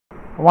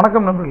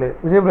வணக்கம் நண்பர்களே,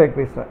 விஜய் பிரயாக்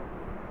பேசுகிறேன்.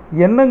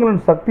 எண்ணங்களின்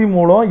சக்தி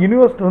மூலம்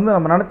யூனிவர்ஸ்ட்டு வந்து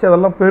நம்ம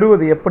நினச்சதெல்லாம்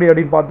பெறுவது எப்படி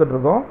அப்படின்னு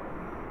பார்த்துட்ருக்கோம்.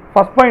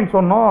 ஃபஸ்ட் பாயிண்ட்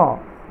சொன்னோம்,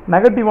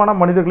 நெகட்டிவான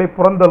மனிதர்களை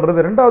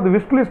புறந்தள்ளுறது. ரெண்டாவது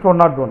விஷ்லிஸ்ட்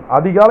 101.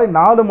 அதிகாலை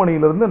 4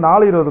 மணியிலிருந்து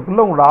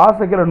 4:20க்குள்ளே உங்களோட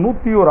ஆசைகளை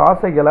 101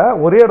 ஆசைகளை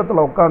ஒரே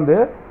இடத்துல உட்காந்து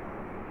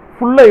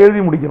ஃபுல்லாக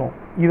எழுதி முடிக்கணும்.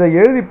 இதை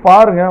எழுதி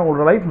பாருங்கள்,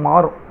 உங்களோட லைஃப்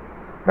மாறும்.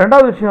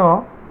 ரெண்டாவது விஷயம்,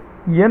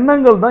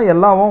 எண்ணங்கள் தான்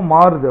எல்லாமும்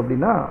மாறுது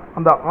அப்படின்னா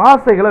அந்த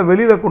ஆசைகளை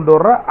வெளியில் கொண்டு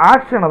வர்ற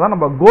ஆக்ஷனை தான்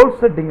நம்ம கோல்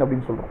செட்டிங்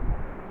அப்படின்னு சொல்கிறோம்.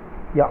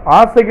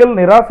 ஆசைகள்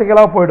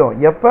நிராசைகளாக போயிடும்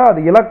எப்போ அது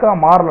இலக்காக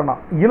மாறலைன்னா.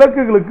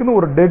 இலக்குகளுக்குன்னு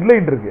ஒரு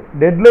டெட்லைன் இருக்குது.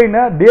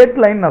 டேட்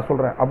லைன் நான்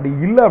சொல்கிறேன். அப்படி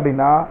இல்லை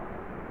அப்படின்னா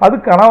அது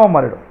கனவாக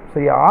மாறிடும்.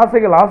 சரி,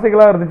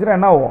 ஆசைகளாக இருந்துச்சுன்னா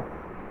என்ன ஆகும்?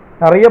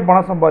 நிறைய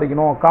பணம்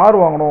சம்பாதிக்கணும்,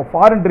 கார் வாங்கணும்,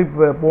 ஃபாரின்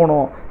ட்ரிப்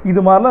போகணும், இது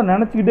மாதிரிலாம்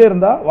நினச்சிக்கிட்டே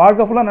இருந்தால்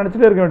வாழ்க்கை ஃபுல்லாக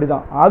நினச்சிட்டே இருக்க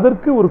வேண்டியதான்.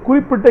 அதற்கு ஒரு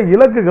குறிப்பிட்ட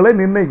இலக்குகளை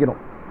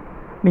நிர்ணயிக்கணும்.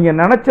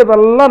 நீங்கள்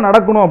நினச்சதெல்லாம்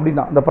நடக்கணும்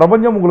அப்படின்னா இந்த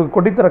பிரபஞ்சம் உங்களுக்கு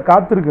கொட்டித்தர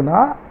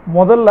காத்திருக்குன்னா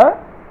முதல்ல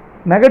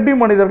நெகட்டிவ்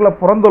மனிதர்களை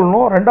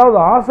புறந்தள்ளணும். ரெண்டாவது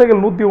ஆசைகள்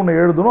 101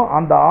 எழுதணும்.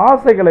 அந்த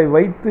ஆசைகளை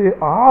வைத்து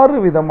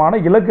 6 விதமான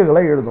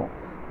இலக்குகளை எழுதணும்.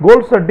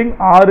 கோல் செட்டிங்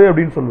 6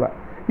 அப்படின்னு சொல்லுவேன்.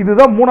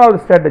 இதுதான்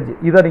 3வது ஸ்ட்ராட்டஜி.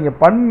 இதை நீங்கள்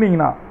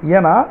பண்ணிங்கன்னா,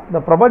 ஏன்னா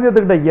இந்த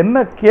பிரபஞ்சத்துக்கிட்ட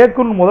என்ன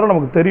கேட்கணும்னு முதல்ல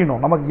நமக்கு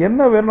தெரியணும், நமக்கு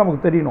என்ன வேணும்னு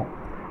நமக்கு தெரியணும்.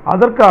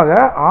 அதற்காக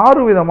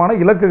 6 விதமான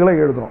இலக்குகளை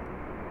எழுதணும்.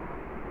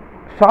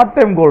 ஷார்ட்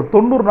டைம் கோல்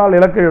 90 நாள்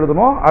இலக்கை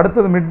எழுதணும்.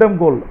 அடுத்தது மிட் டைம்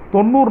கோல்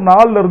 90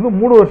 நாள்லேருந்து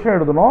 3 வருஷம்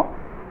எழுதணும்.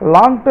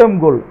 Long term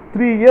goal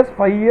 3 years,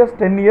 5 years,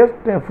 10 years,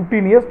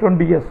 15 years,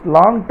 20 years.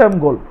 Long term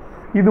goal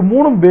இது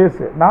 3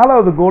 பேஸு.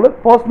 4வது கோல்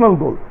பர்சனல்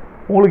கோல்.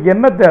 உங்களுக்கு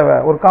என்ன தேவை?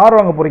 ஒரு கார்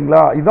வாங்க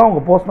போகிறீங்களா? இதுதான்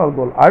உங்கள் பர்சனல்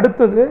கோல்.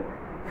 அடுத்தது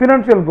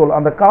ஃபினான்ஷியல் கோல்.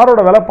 அந்த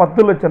காரோட விலை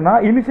 10 லட்சம்னா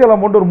இனிஷியல்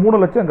அமௌண்ட் ஒரு 3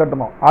 லட்சம்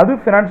கட்டணும். அது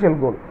ஃபினான்ஷியல்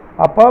கோல்.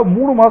 அப்போ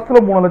 3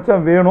 மாதத்தில் 3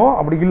 லட்சம் வேணும்.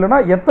 அப்படி இல்லைன்னா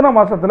எத்தனை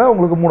மாதத்தில்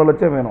உங்களுக்கு 3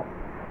 லட்சம் வேணும்?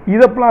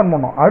 இதை பிளான்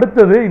பண்ணோம்.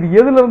 அடுத்தது இது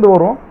எதுலேருந்து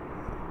வரும்?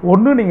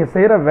 ஒன்று நீங்கள்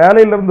செய்கிற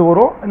வேலையிலேருந்து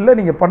வரும், இல்லை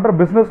நீங்கள் பண்ணுற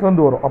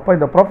பிஸ்னஸ்லேருந்து வரும். அப்போ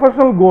இந்த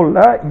ப்ரொஃபஷனல் கோலில்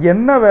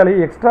என்ன வேலையை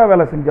எக்ஸ்ட்ரா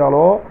வேலை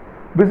செஞ்சாலோ,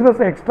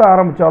 பிஸ்னஸை எக்ஸ்ட்ரா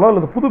ஆரம்பித்தாலோ,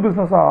 அல்லது புது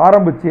பிஸ்னஸை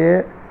ஆரம்பித்து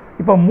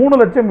இப்போ 3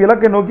 லட்சம்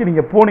இலக்கை நோக்கி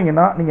நீங்கள்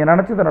போனீங்கன்னா நீங்கள்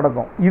நினச்சது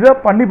நடக்கும். இதை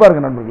பண்ணி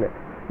பாருங்கள் நண்பர்களே.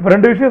 இப்போ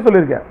 2 விஷயம்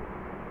சொல்லியிருக்கேன்.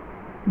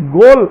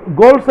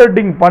 கோல்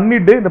செட்டிங்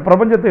பண்ணிவிட்டு இந்த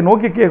பிரபஞ்சத்தை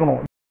நோக்கி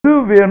கேட்கணும், இது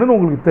வேணும்னு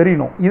உங்களுக்கு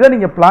தெரியணும். இதை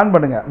நீங்கள் பிளான்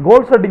பண்ணுங்கள்.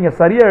 கோல் செட்டிங்கை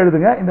சரியாக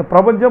எழுதுங்க. இந்த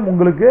பிரபஞ்சம்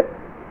உங்களுக்கு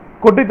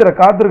கொட்டித்தர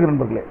காத்திருக்கு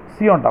நண்பர்களே.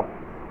 See you on top.